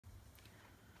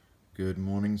Good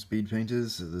morning, speed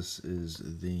painters. This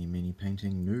is the mini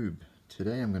painting noob.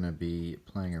 Today I'm going to be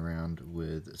playing around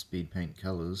with speed paint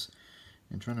colors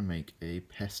and trying to make a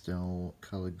pastel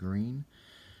color green.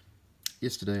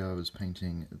 Yesterday I was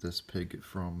painting this pig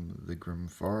from the Grimm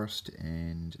Forest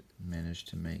and managed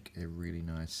to make a really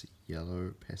nice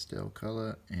yellow pastel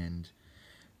color and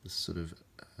this sort of,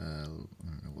 I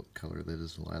don't know what color that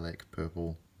is, lilac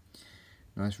purple.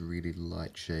 Nice really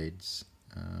light shades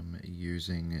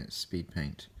using speed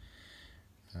paint.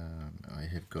 I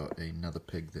have got another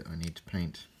pig that I need to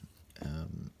paint,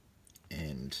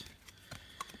 and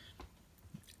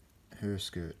her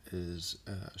skirt is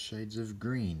shades of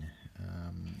green.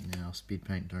 Now speed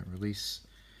paint don't release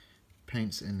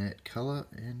paints in that colour,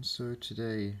 and so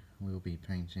today we'll be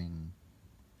painting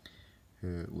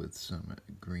her with some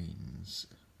greens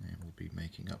and we'll be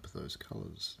making up those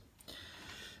colours.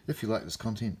 If you like this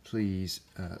content, please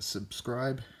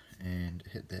subscribe and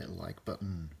hit that like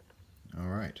button.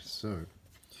 Alright, so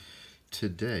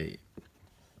today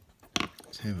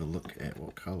let's have a look at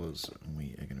what colours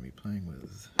we are going to be playing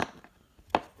with.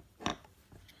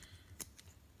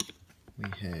 We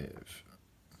have,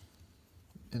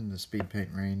 in the speed paint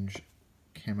range,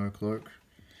 Camo Cloak,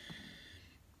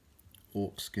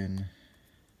 Orc Skin,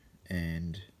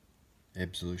 and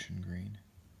Absolution Green.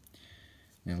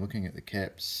 Now looking at the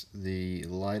caps, the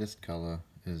lightest colour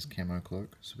is Camo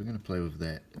Cloak, so we're going to play with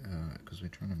that because we're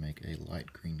trying to make a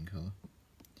light green colour.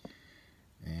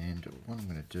 And what I'm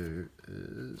going to do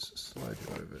is slide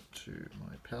it over to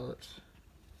my palette,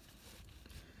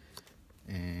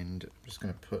 and I'm just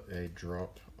going to put a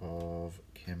drop of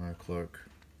Camo Cloak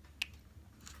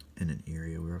in an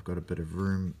area where I've got a bit of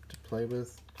room to play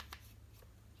with.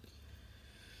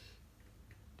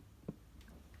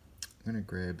 I'm going to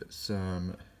grab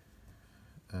some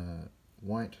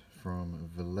white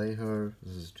from Vallejo.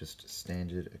 This is just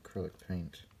standard acrylic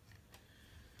paint,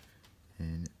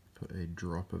 and put a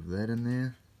drop of that in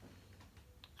there,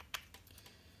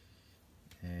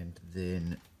 and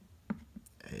then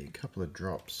a couple of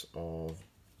drops of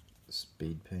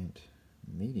speed paint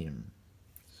medium.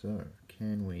 So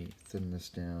can we thin this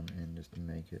down and just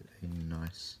make it a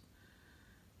nice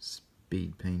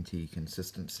speed painty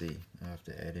consistency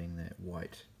after adding that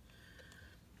white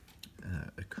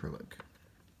acrylic.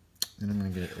 Then I'm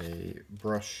going to get a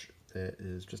brush that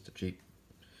is just a cheap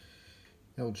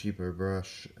El Cheapo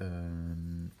brush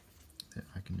that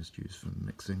I can just use for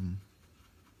mixing,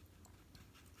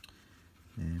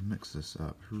 and mix this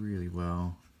up really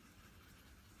well.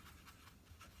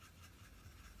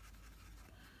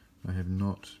 I have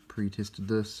not pre-tested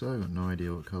this, so I've got no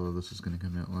idea what colour this is going to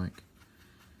come out like.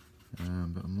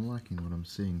 But I'm liking what I'm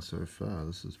seeing so far.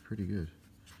 This is pretty good.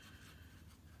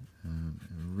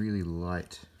 Really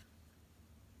light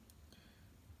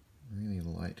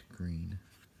green.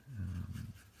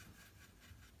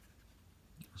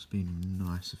 It's been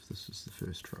nice if this is the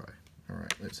first try.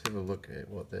 Alright, let's have a look at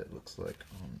what that looks like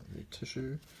on the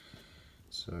tissue.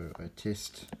 So I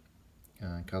test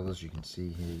colours. You can see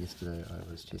here yesterday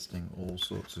I was testing all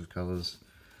sorts of colours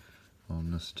on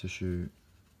this tissue,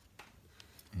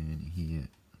 and here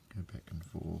go back and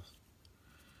forth.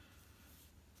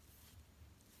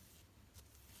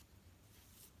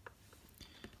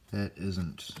 That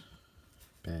isn't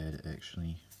bad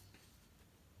actually,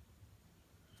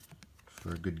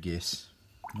 for a good guess.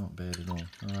 Not bad at all.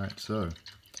 Alright, so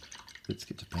let's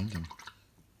get to painting.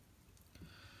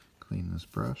 Clean this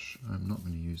brush. I'm not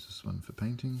going to use this one for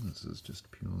painting. This is just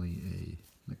purely a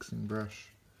mixing brush.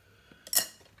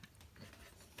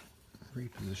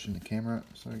 Reposition the camera.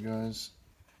 Sorry guys.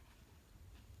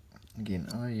 Again,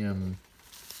 I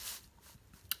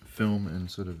film in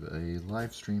sort of a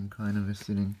live stream kind of a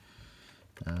setting.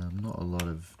 Not a lot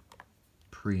of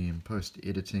pre and post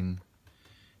editing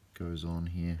goes on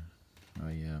here.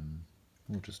 I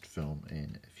will just film,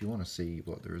 and if you want to see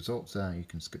what the results are, you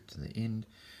can skip to the end.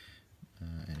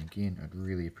 And again, I'd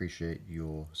really appreciate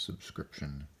your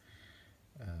subscription.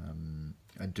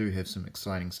 I do have some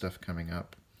exciting stuff coming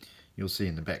up. You'll see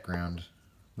in the background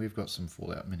we've got some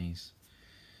Fallout minis.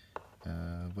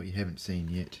 What you haven't seen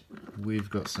yet, we've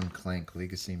got some Clank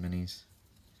Legacy minis.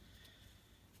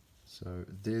 So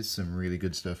there's some really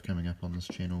good stuff coming up on this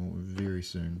channel very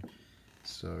soon.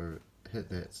 So hit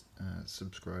that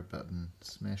subscribe button,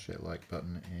 smash that like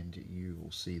button, and you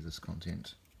will see this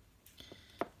content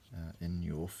in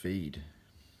your feed.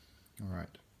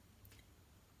 Alright.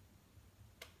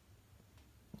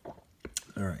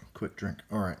 Alright, quick drink.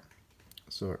 Alright,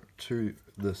 so to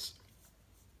this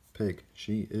pig,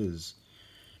 she is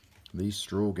the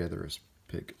straw gatherer's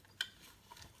pig,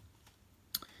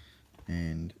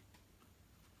 and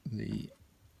the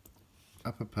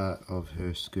upper part of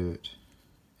her skirt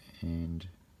and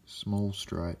small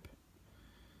stripe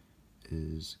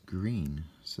is green,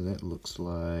 so that looks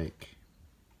like,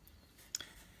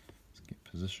 let's get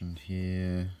positioned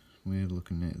here, we're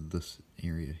looking at this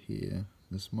area here.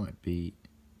 This might be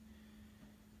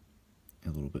a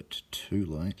little bit too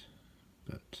light,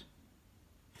 but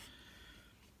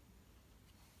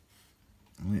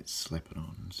let's slap it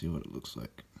on and see what it looks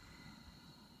like.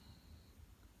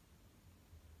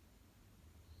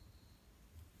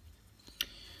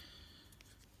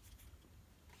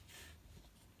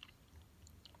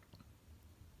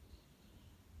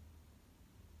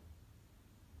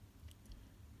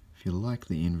 If you like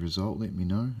the end result, let me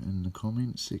know in the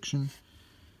comments section.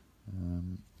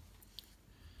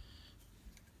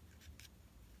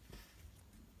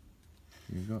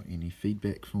 If you've got any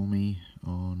feedback for me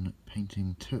on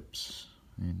painting tips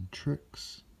and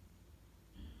tricks,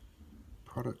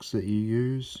 products that you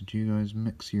use, do you guys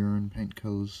mix your own paint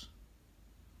colours?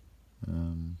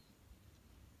 Have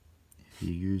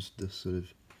you used this sort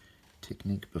of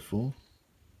technique before?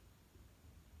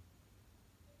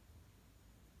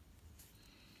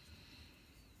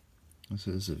 This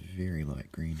is a very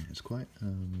light green. It's quite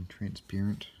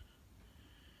transparent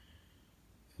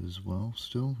as well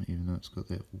still, even though it's got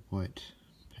that white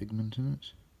pigment in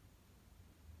it.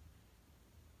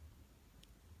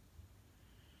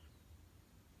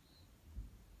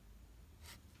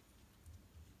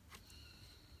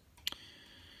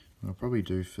 What I'll probably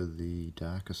do for the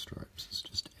darker stripes is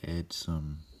just add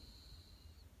some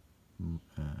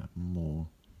more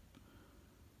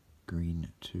green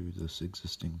to this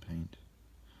existing paint.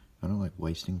 I don't like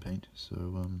wasting paint, so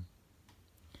I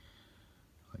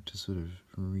like to sort of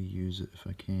reuse it if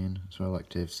I can. So I like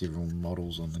to have several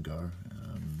models on the go,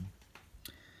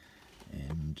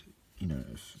 and you know,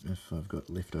 if I've got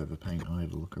leftover paint, I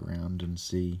have a look around and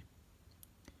see,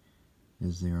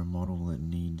 is there a model that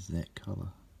needs that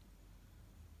colour,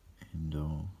 and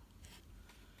I'll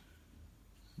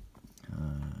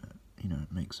you know,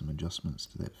 make some adjustments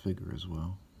to that figure as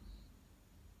well.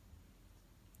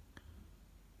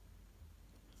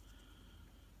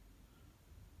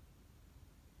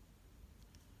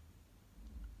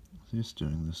 So just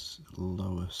doing this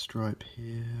lower stripe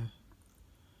here,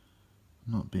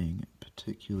 not being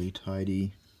particularly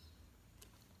tidy.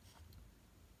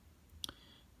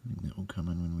 I think that will come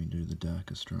in when we do the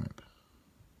darker stripe,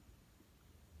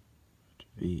 to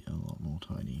be a lot more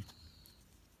tidy.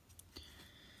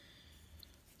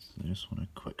 So I just want a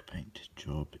quick paint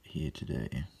job here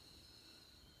today.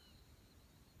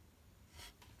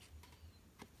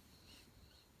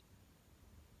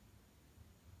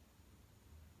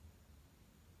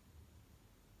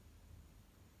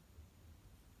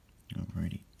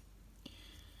 Alrighty.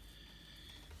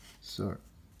 So,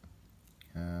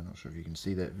 not sure if you can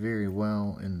see that very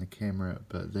well in the camera,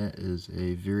 but that is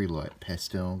a very light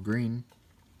pastel green.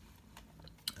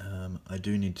 I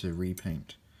do need to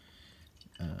repaint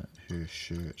her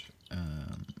shirt.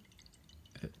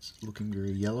 It's looking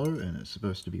very yellow and it's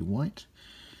supposed to be white,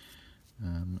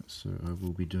 so I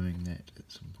will be doing that at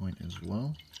some point as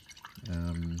well.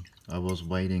 I was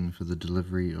waiting for the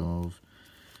delivery of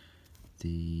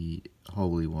the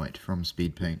Holy White from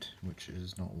Speedpaint, which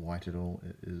is not white at all,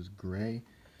 it is grey,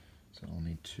 so I'll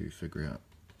need to figure out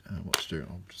what to do.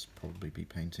 I'll just probably be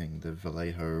painting the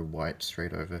Vallejo white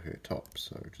straight over her top,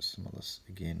 so just some of this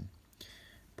again,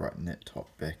 brighten that top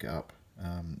back up.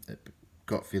 It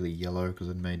got fairly yellow because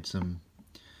I'd made some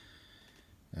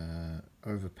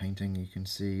over painting, you can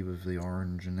see, with the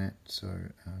orange and that, so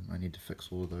I need to fix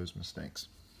all of those mistakes.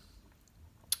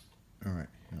 Alright,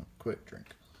 quick drink.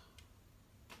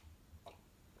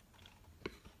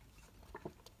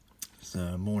 It's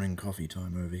morning coffee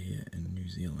time over here in New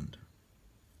Zealand.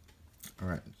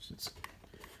 Alright, let's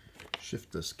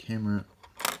shift this camera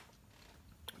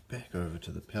back over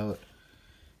to the palette,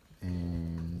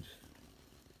 and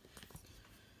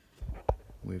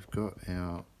we've got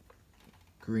our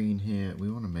green here.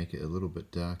 We want to make it a little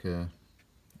bit darker,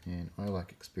 and I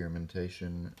like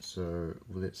experimentation, so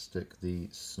let's stick the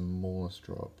smallest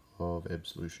drop of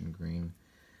Absolution Green.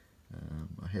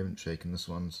 I haven't shaken this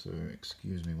one, so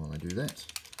excuse me while I do that.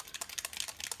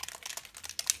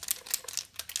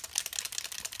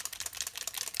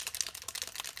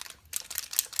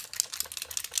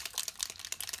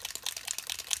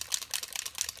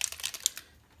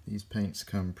 These paints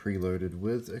come preloaded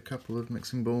with a couple of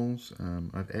mixing bowls.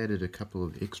 I've added a couple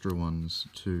of extra ones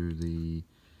to the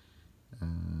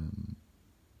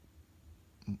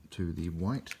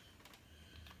white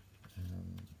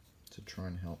to try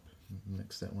and help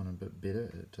mix that one a bit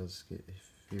better. It does get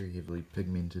very heavily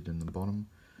pigmented in the bottom.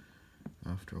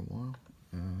 after a while.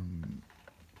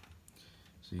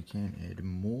 So you can add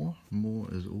more. More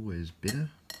is always better.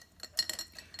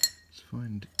 Let's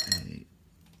find a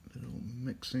little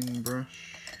mixing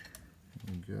brush.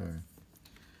 There we go.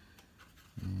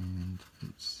 And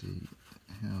let's see,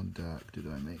 how dark did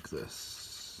I make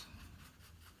this?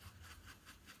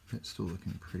 It's still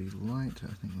looking pretty light.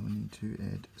 I think we'll need to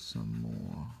add some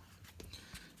more.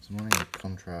 So I'm wanting the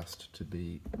contrast to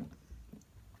be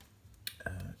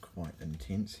quite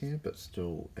intense here, but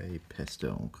still a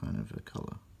pastel kind of a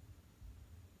colour.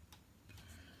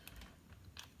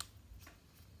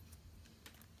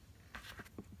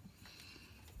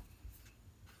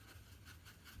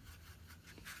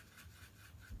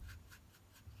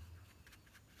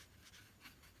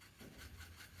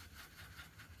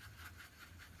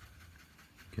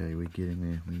 Okay, we're getting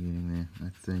there, I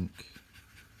think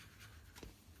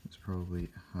it's probably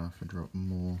half a drop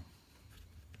more.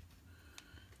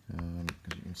 As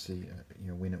you can see, you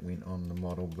know, when it went on the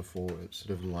model before, it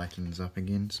sort of lightens up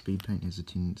again. Speedpaint has a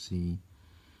tendency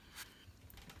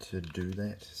to do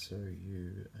that, so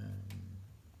you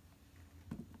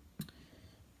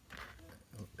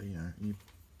you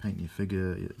paint your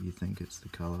figure, you think it's the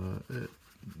colour, it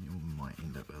might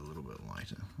end up a little bit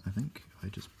lighter. I think I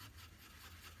just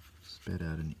spat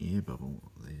out an air bubble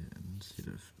there instead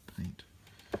of paint.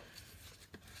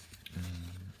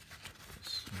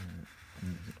 So I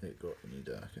don't think that got any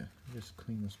darker. Just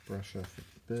clean this brush off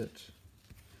a bit.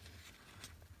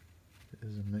 It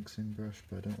is a mixing brush,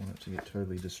 but I don't want it to get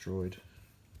totally destroyed.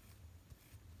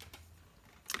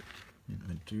 And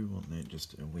I do want that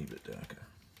just a wee bit darker.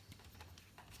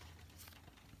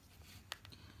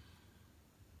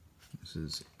 This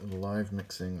is live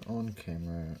mixing on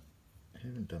camera. I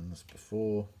haven't done this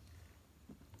before.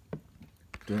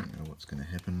 Don't know what's going to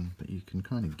happen, but you can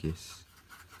kind of guess,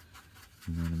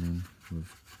 you know what I mean,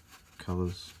 with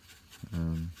colours.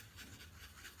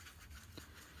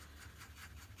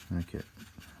 Okay,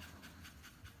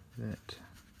 that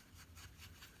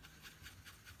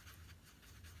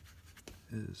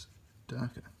is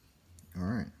darker.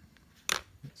 Alright,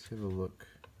 let's have a look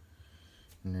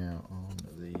now on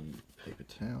the paper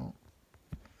towel.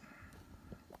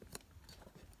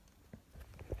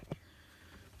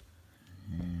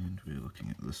 And we're looking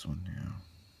at this one now.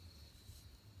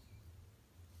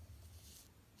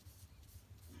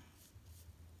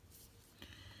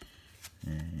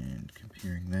 And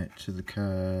comparing that to the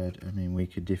card, I mean, we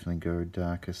could definitely go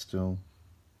darker still.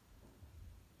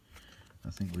 I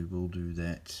think we will do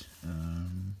that.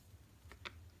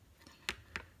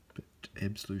 But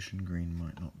absolution green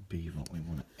might not be what we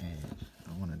want to add.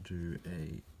 I want to do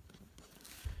a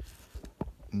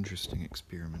interesting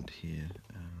experiment here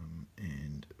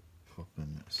and pop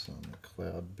in some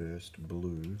cloudburst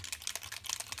blue.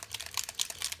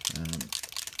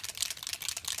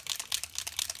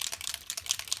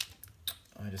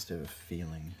 I just have a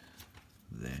feeling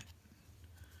that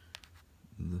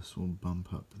this will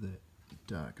bump up that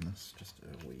darkness just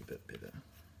a wee bit better.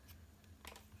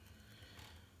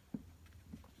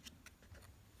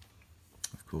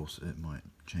 Of course, it might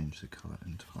change the colour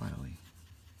entirely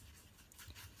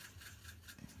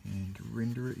and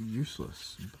render it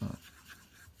useless, but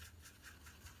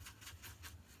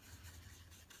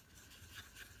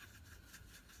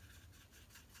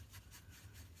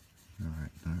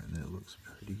alright, no, that looks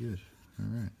pretty good.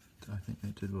 Alright, I think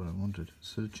that did what I wanted.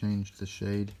 Sort of changed the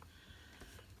shade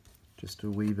just a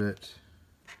wee bit.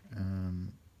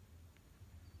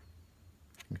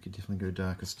 We could definitely go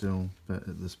darker still, but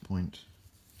at this point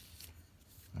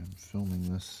I'm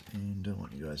filming this and don't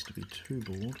want you guys to be too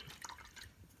bored.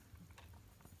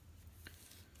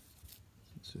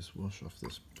 Let's just wash off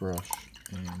this brush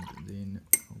and then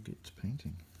I'll get to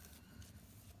painting.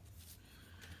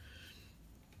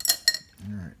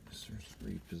 Alright, let's just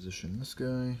reposition this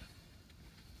guy.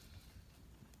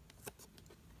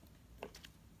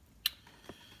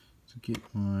 To get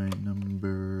my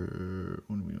number,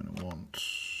 what do we want to want?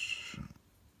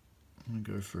 I'm going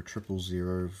to go for a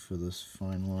 000 for this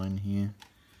fine line here.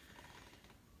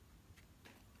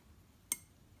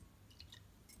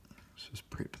 Let's just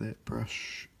prep that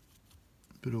brush,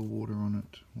 a bit of water on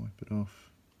it, wipe it off.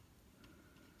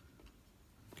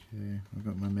 Okay, I've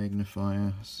got my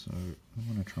magnifier, so I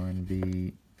want to try and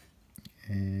be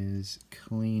as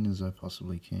clean as I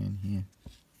possibly can here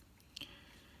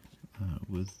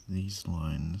with these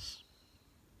lines.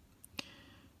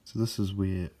 So this is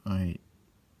where I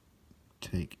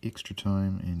take extra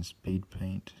time and speed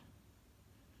paint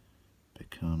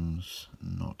becomes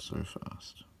not so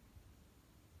fast.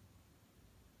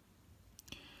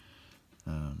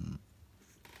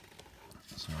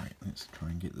 Sorry, let's try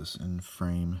and get this in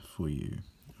frame for you.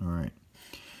 Alright,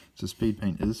 so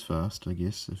Speedpaint is fast, I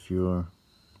guess, if you're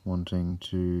wanting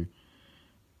to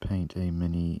paint a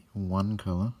mini one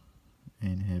colour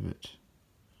and have it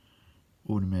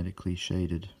automatically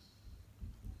shaded.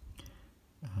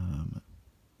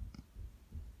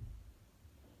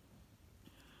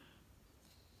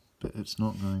 But it's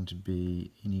not going to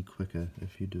be any quicker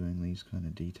if you're doing these kind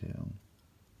of detail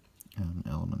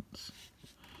elements,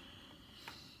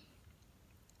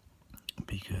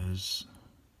 because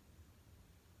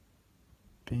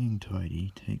being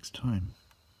tidy takes time.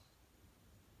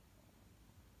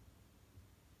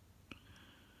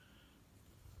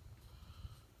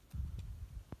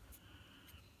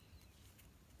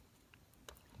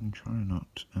 And try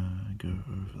not go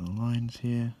over the lines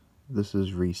here. This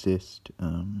is recessed.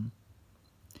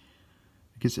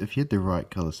 Because if you had the right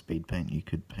colour speed paint, you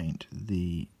could paint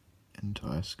the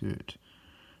entire skirt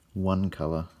one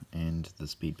colour and the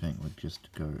speed paint would just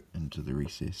go into the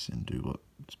recess and do what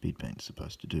speed paint's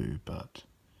supposed to do, but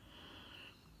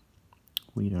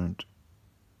we don't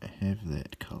have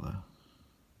that colour.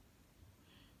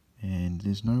 And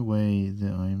there's no way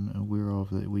that I'm aware of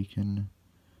that we can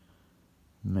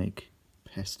make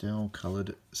pastel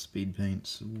coloured speed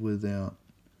paints without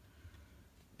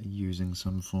using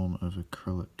some form of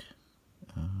acrylic,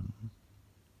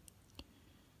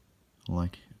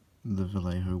 like the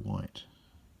Vallejo white.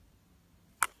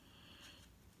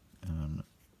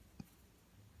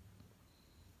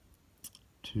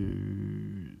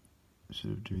 To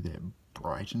sort of do that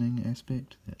brightening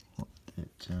aspect,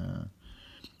 that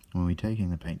when we're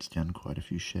taking the paints down quite a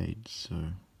few shades, so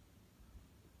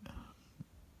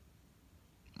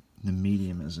the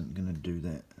medium isn't going to do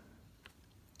that,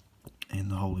 and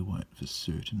the holy white for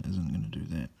certain isn't going to do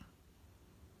that.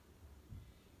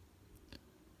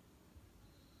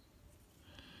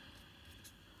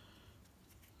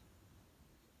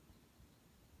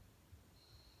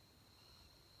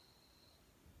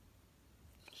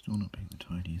 Still not being the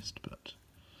tidiest, but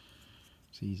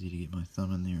it's easy to get my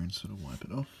thumb in there and sort of wipe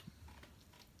it off.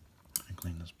 And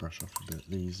clean this brush off a bit.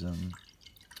 These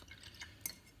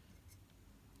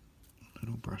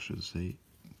little brushes, they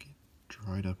get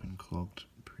dried up and clogged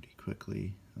pretty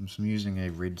quickly. So I'm using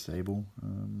a red sable,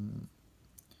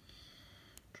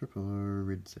 triple O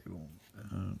red sable.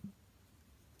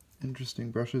 Interesting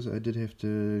brushes. I did have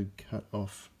to cut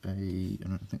off I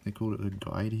don't think they called it a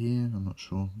guide here, I'm not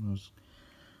sure. I was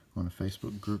on a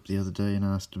Facebook group the other day and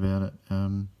asked about it.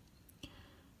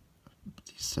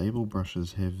 These sable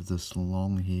brushes have this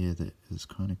long hair that is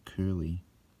kind of curly.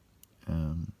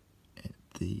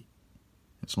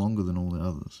 It's longer than all the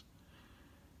others,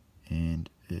 and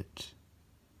it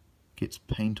gets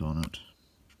paint on it,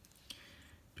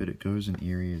 but it goes in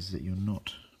areas that you're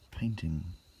not painting.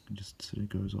 It just sort of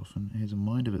goes off and has a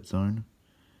mind of its own.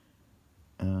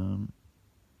 And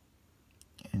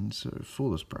so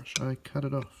for this brush I cut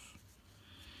it off.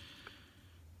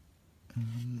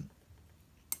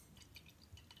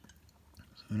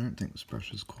 So I don't think this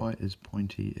brush is quite as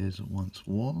pointy as it once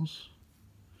was,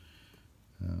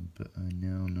 but I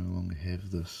now no longer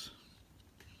have this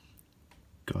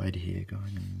guide hair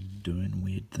going and doing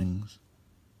weird things.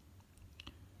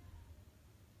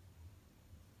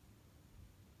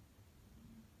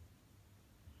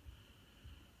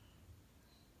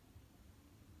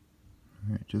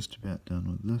 Alright, just about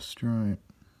done with this stripe.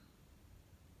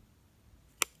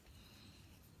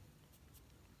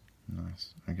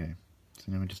 Nice, okay.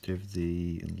 So now we just have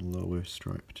the lower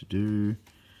stripe to do.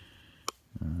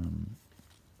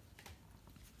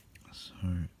 So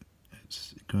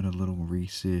it's got a little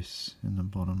recess in the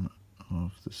bottom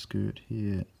of the skirt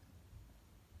here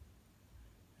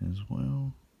as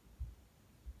well.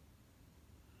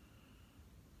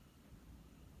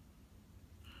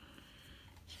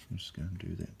 So I'm just going to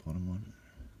do that bottom one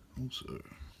also.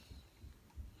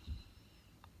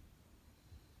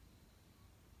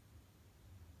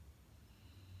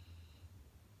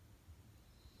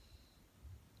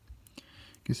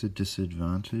 I guess a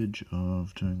disadvantage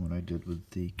of doing what I did with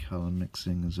the colour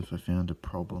mixing is if I found a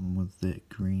problem with that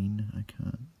green, I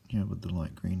can't, with the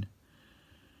light green,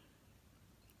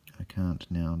 I can't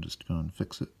now just go and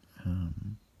fix it.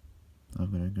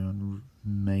 I've got to go and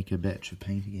make a batch of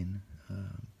paint again,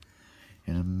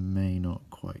 and I may not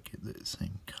quite get that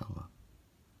same colour.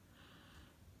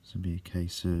 So it'll be a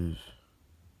case of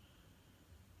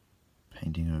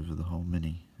painting over the whole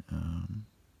mini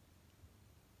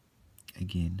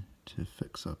again to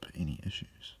fix up any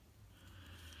issues.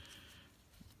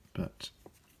 But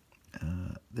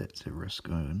that's a risk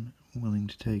I'm willing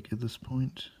to take at this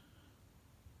point.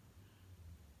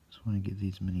 So just want to get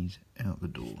these minis out the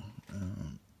door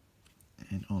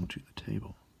and onto the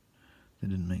table. That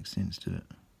didn't make sense, did it?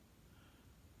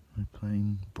 We're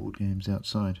playing board games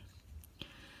outside.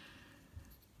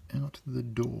 Out the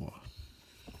door.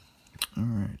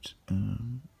 Alright,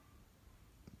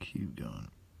 keep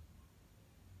going.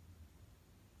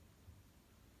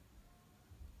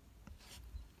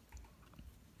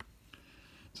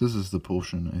 So this is the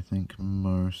portion I think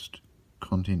most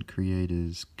content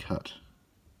creators cut,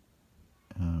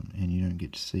 and you don't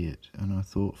get to see it. And I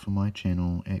thought for my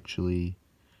channel, actually,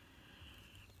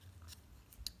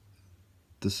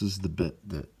 this is the bit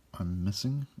that I'm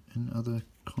missing in other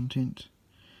content.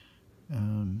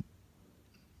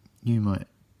 You might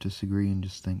disagree and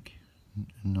just think,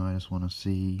 no, I just want to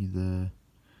see the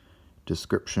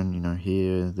description, you know,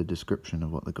 hear the description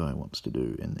of what the guy wants to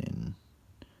do and then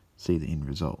see the end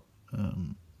result.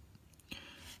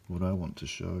 What I want to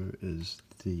show is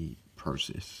the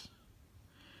process.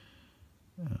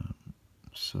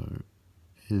 So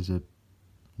as a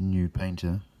new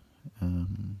painter,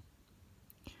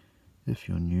 if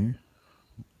you're new,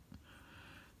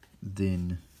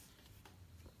 then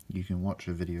you can watch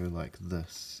a video like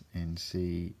this and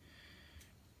see,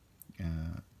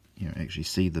 you know, actually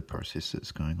see the process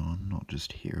that's going on, not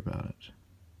just hear about it.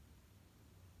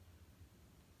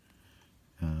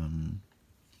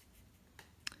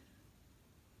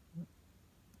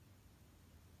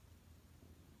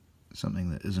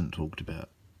 Something that isn't talked about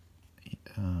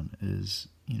is,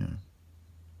 you know,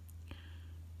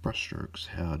 brush strokes.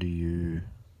 How do you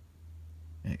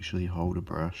actually hold a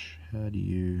brush? How do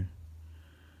you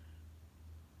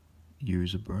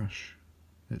use a brush?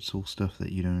 It's all stuff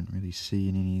that you don't really see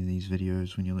in any of these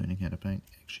videos when you're learning how to paint.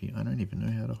 Actually, I don't even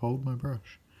know how to hold my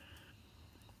brush.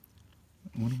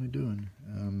 What am I doing?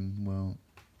 Well,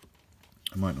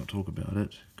 I might not talk about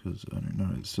it because I don't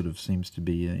know, it sort of seems to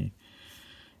be a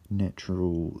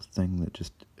natural thing that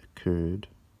just occurred,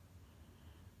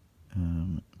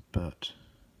 but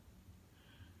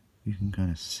you can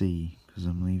kind of see because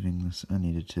I'm leaving this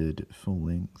unedited full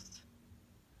length.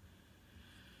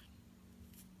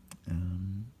 I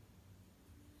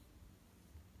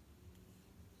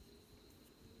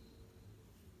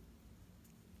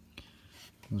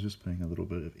was just putting a little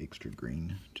bit of extra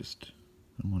green, just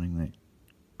I'm wanting that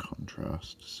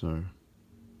contrast, so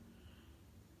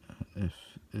if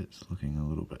it's looking a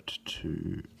little bit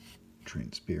too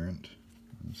transparent,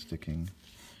 I'm sticking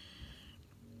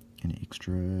an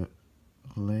extra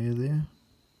layer there.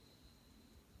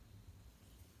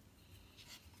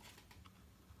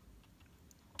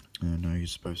 I know you're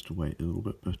supposed to wait a little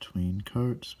bit between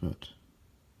coats, but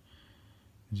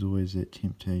there's always that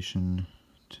temptation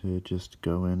to just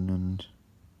go in and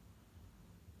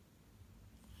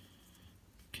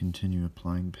continue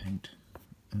applying paint.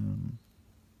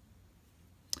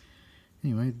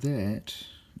 Anyway, that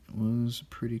was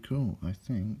pretty cool. I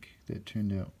think that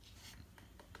turned out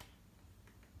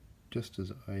just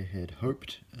as I had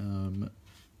hoped. If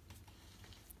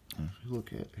you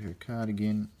look at her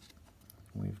cardigan,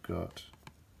 we've got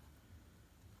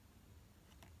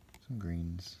some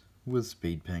greens with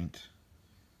speed paint.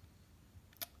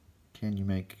 Can you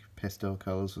make pastel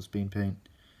colours with speed paint?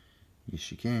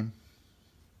 Yes, you can.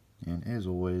 And as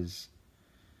always,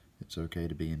 it's okay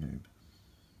to be a noob.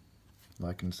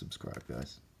 Like and subscribe,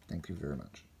 guys. Thank you very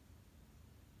much.